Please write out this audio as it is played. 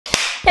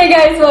Hey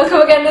guys,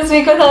 welcome again this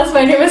week with us.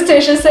 My name is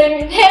Tersha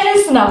Singh. Here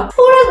is now.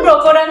 Who has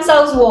broken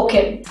themselves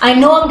walking? I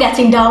know I'm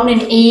getting down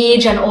in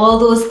age and all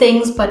those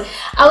things, but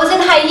I was in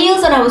high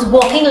heels and I was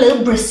walking a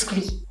little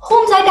briskly.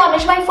 Holmes, I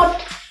damaged my foot.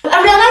 I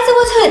realized it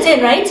was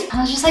hurting, right?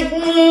 I was just like,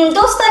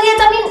 don't study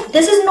it. I mean,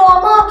 this is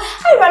normal.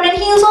 I run in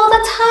heels all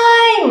the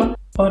time.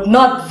 But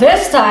not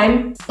this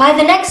time. By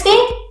the next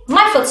day,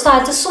 my foot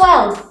started to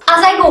swell.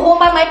 As I go home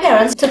by my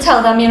parents to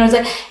tell them, it's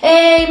like,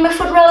 hey, my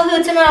foot really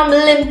hurting and I'm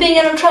limping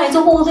and I'm trying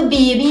to hold the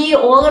baby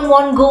all in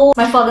one go.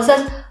 My father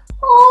says,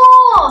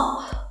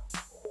 oh,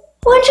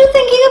 weren't you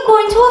thinking of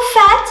going to a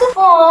vet?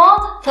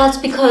 Oh, that's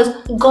because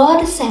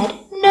God said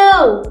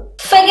no.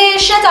 Figure your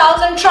shit out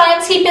and try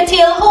and keep your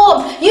tail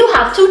home. You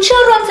have 2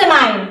 children to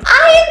mind.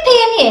 I ain't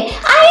paying here.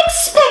 I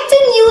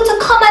expecting you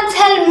to come and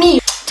tell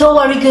me. Don't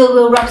worry girl,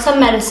 we'll rub some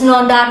medicine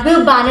on that,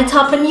 we'll band it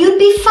up and you'd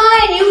be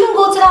fine. You can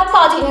go to that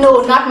party.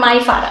 No, not my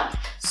father.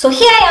 So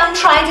here I am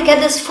trying to get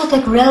this foot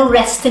like real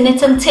rest in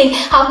it and think,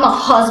 have my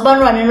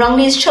husband running around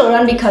these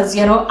children because,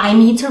 I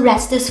need to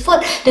rest this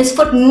foot. This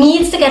foot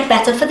needs to get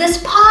better for this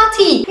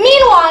party.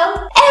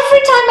 Meanwhile,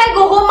 every time I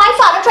go home, my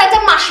father tried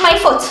to mash my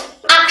foot.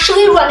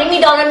 Actually running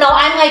me down, and now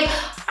I'm like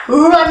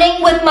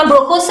running with my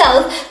broke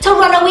self to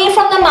run away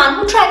from the man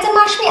who tried to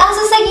mash me. As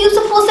it's like, you're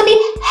supposed to be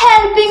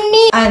helping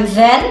me. And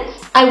then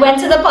I went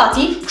to the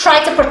party,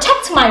 tried to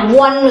protect my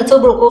one little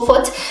broke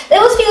foot. It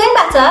was feeling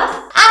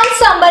better, and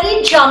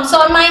somebody jumps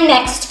on my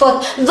next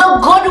foot, the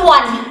good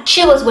one.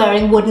 She was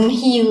wearing wooden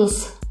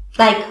heels,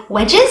 like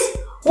wedges,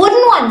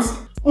 wooden ones.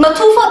 My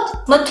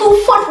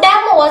two foot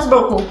them was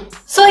broke.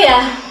 So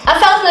yeah, I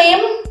felt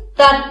lame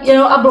that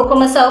I broke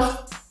myself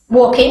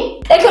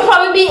walking. It could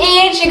probably be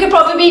age, it could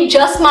probably be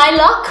just my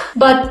luck,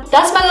 but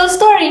that's my little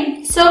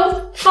story.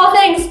 So 4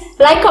 things: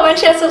 like, comment,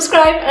 share,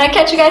 subscribe, and I'll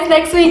catch you guys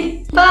next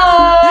week.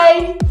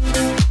 Bye!